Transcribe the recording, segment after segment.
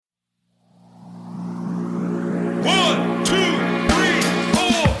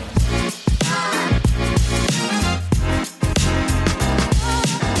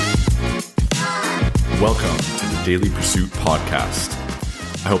Daily Pursuit podcast.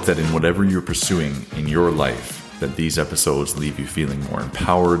 I hope that in whatever you're pursuing in your life, that these episodes leave you feeling more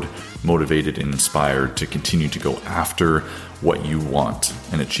empowered, motivated, and inspired to continue to go after what you want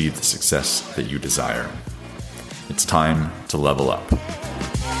and achieve the success that you desire. It's time to level up.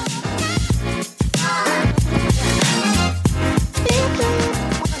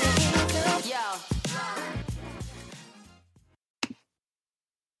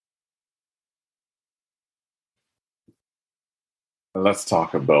 Let's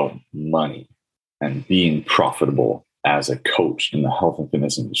talk about money and being profitable as a coach in the health and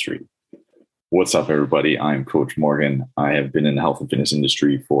fitness industry. What's up, everybody? I'm Coach Morgan. I have been in the health and fitness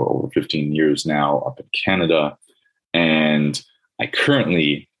industry for over 15 years now up in Canada. And I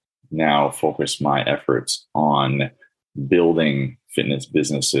currently now focus my efforts on building fitness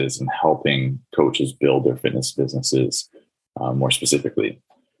businesses and helping coaches build their fitness businesses more specifically.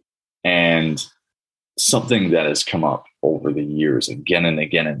 And something that has come up over the years again and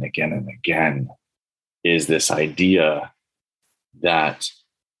again and again and again is this idea that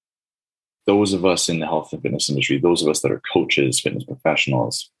those of us in the health and fitness industry, those of us that are coaches, fitness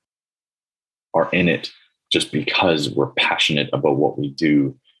professionals, are in it just because we're passionate about what we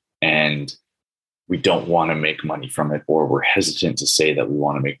do and we don't want to make money from it, or we're hesitant to say that we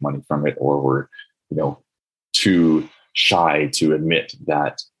want to make money from it, or we're, too shy to admit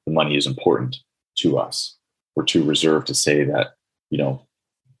that the money is important to us. We're too reserved to say that,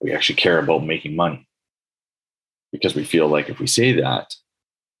 we actually care about making money, because we feel like if we say that,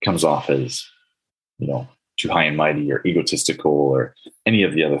 it comes off as, too high and mighty or egotistical or any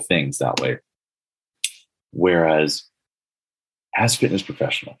of the other things that way. Whereas as fitness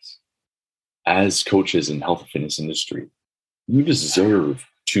professionals, as coaches in the health and fitness industry, you deserve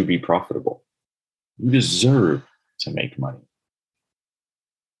to be profitable. You deserve to make money.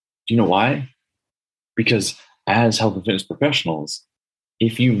 Do you know why? Because as health and fitness professionals,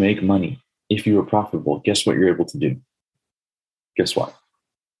 if you make money, if you are profitable, guess what you're able to do? Guess what?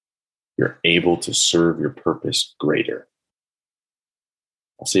 You're able to serve your purpose greater.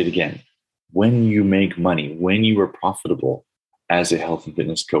 I'll say it again. When you make money, when you are profitable as a health and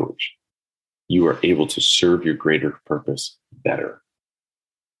fitness coach, you are able to serve your greater purpose better.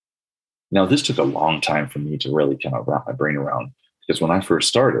 Now, this took a long time for me to really kind of wrap my brain around, because when I first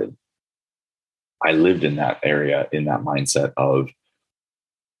started, I lived in that area, in that mindset of,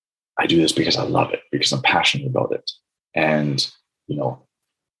 I do this because I love it, because I'm passionate about it. And,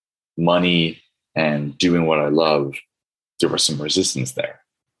 money and doing what I love, there was some resistance there,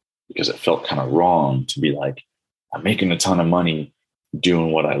 because it felt kind of wrong to be like, I'm making a ton of money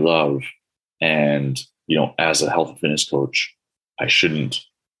doing what I love. And, as a health and fitness coach, I shouldn't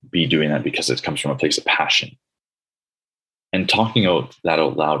be doing that because it comes from a place of passion. And talking that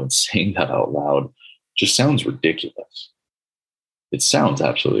out loud and saying that out loud just sounds ridiculous. It sounds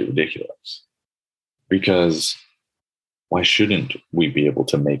absolutely ridiculous, because why shouldn't we be able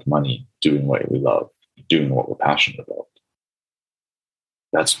to make money doing what we love, doing what we're passionate about?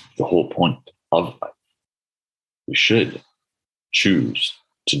 That's the whole point of life. We should choose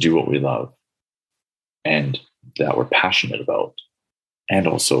to do what we love and that we're passionate about, and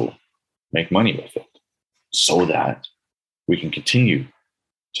also make money with it, so that we can continue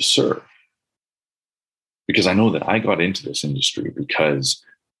to serve. Because I know that I got into this industry because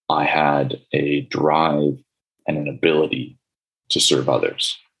I had a drive and an ability to serve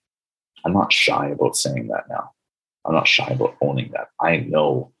others. I'm not shy about saying that now. I'm not shy about owning that. I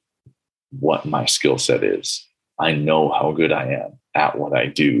know what my skill set is. I know how good I am at what I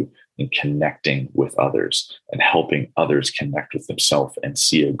do in connecting with others and helping others connect with themselves and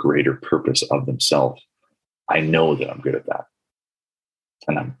see a greater purpose of themselves. I know that I'm good at that.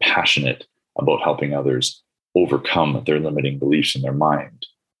 And I'm passionate about helping others overcome their limiting beliefs in their mind,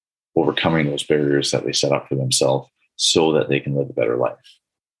 overcoming those barriers that they set up for themselves so that they can live a better life.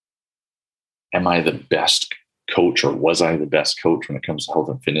 Am I the best coach, or was I the best coach when it comes to health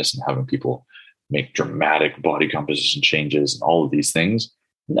and fitness and having people make dramatic body composition changes and all of these things?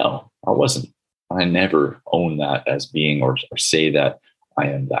 No, I wasn't. I never own that as being or say that I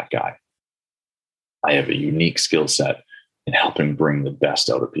am that guy. I have a unique skill set in helping bring the best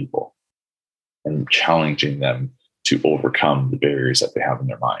out of people and challenging them to overcome the barriers that they have in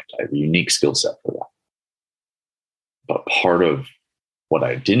their mind. I have a unique skill set for that. But part of what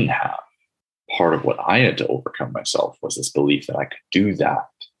I didn't have, part of what I had to overcome myself, was this belief that I could do that.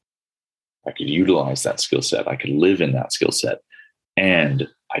 I could utilize that skill set. I could live in that skill set, and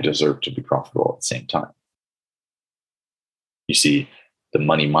I deserve to be profitable at the same time. You see, the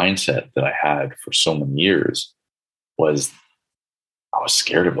money mindset that I had for so many years was I was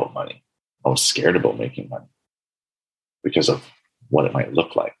scared about money. I was scared about making money. because of what it might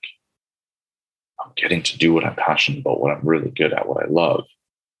look like. I'm getting to do what I'm passionate about, what I'm really good at, what I love,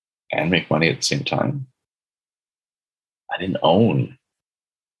 and make money at the same time. I didn't own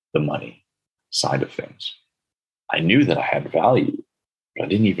the money side of things. I knew that I had value, but I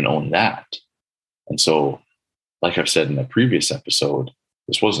didn't even own that. And so, like I've said in a previous episode,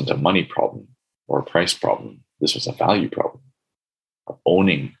 this wasn't a money problem or a price problem. This was a value problem of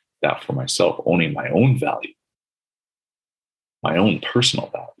owning that for myself, owning my own value, my own personal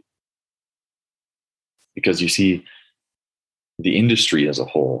value. Because you see, the industry as a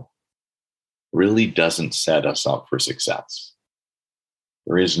whole really doesn't set us up for success.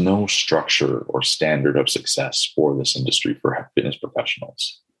 There is no structure or standard of success for this industry for fitness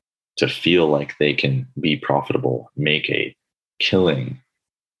professionals to feel like they can be profitable, make a killing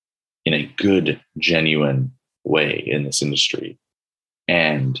in a good, genuine way in this industry,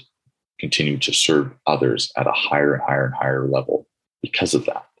 and continue to serve others at a higher and higher and higher level because of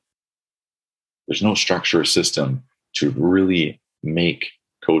that. There's no structure or system to really make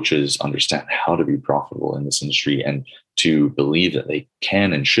coaches understand how to be profitable in this industry and to believe that they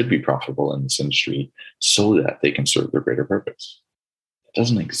can and should be profitable in this industry so that they can serve their greater purpose. It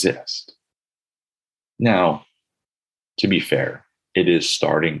doesn't exist. Now, to be fair, it is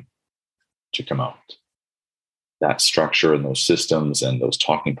starting to come out. That structure and those systems and those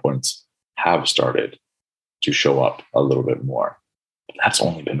talking points have started to show up a little bit more. But that's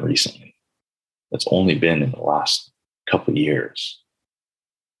only been recently. That's only been in the last couple of years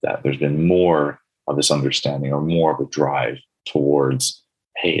that there's been more of this understanding or more of a drive towards,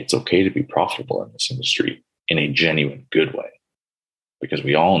 hey, it's okay to be profitable in this industry in a genuine, good way. Because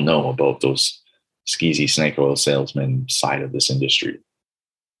we all know about those skeezy snake oil salesman side of this industry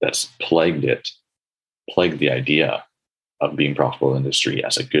that's plagued the idea of being profitable in industry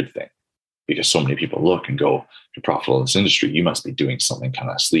as a good thing. Because so many people look and go, you're profitable in this industry, you must be doing something kind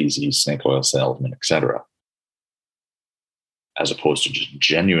of sleazy, snake oil salesman, etc. As opposed to just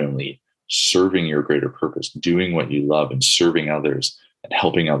genuinely serving your greater purpose, doing what you love and serving others and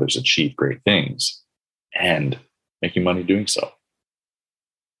helping others achieve great things and making money doing so.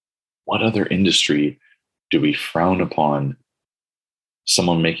 What other industry do we frown upon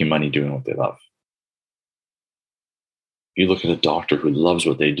someone making money doing what they love? You look at a doctor who loves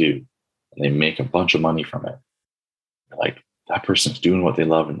what they do and they make a bunch of money from it. You're like, that person's doing what they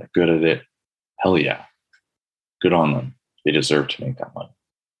love and they're good at it. Hell yeah. Good on them. They deserve to make that money.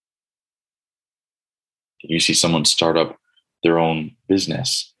 You see someone start up their own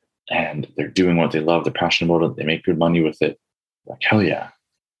business and they're doing what they love. They're passionate about it. They make good money with it. Like, hell yeah.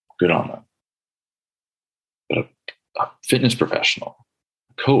 Good on them. But a fitness professional,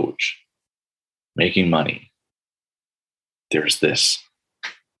 a coach, making money, there's a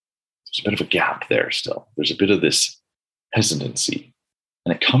bit of a gap there still. There's a bit of this hesitancy.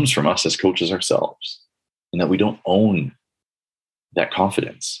 And it comes from us as coaches ourselves, in that we don't own that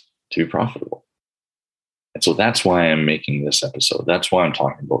confidence to be profitable. And so that's why I'm making this episode. That's why I'm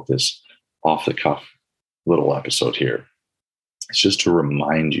talking about this off the cuff little episode here. It's just to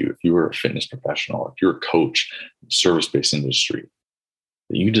remind you, if you are a fitness professional, if you're a coach in the service-based industry,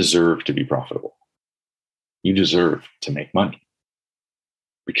 that you deserve to be profitable. You deserve to make money.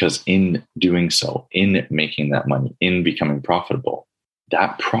 Because in doing so, in making that money, in becoming profitable,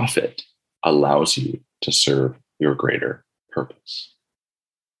 that profit allows you to serve your greater purpose.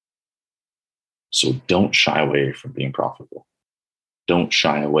 So don't shy away from being profitable. Don't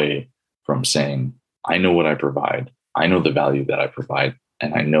shy away from saying, I know what I provide. I know the value that I provide.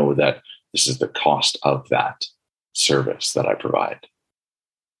 And I know that this is the cost of that service that I provide.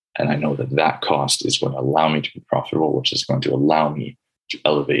 And I know that that cost is going to allow me to be profitable, which is going to allow me to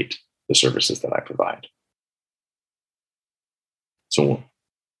elevate the services that I provide. So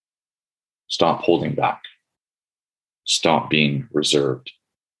stop holding back. Stop being reserved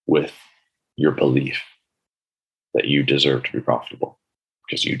with your belief that you deserve to be profitable,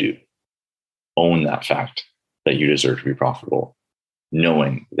 because you do. Own that fact that you deserve to be profitable,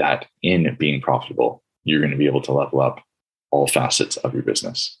 knowing that in being profitable, you're going to be able to level up all facets of your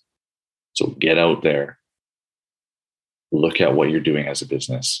business. So get out there, look at what you're doing as a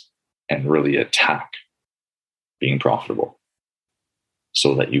business, and really attack being profitable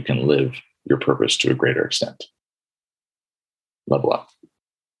so that you can live your purpose to a greater extent. Level up.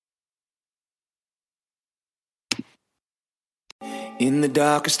 In the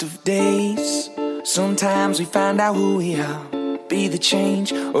darkest of days, sometimes we find out who we are. Be the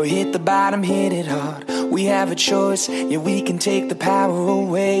change or hit the bottom, hit it hard. We have a choice, yeah, we can take the power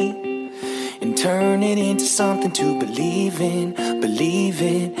away and turn it into something to believe in. Believe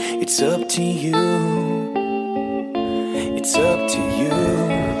in, it's up to you. it's up to you.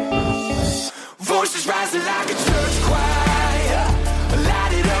 Voices rising like a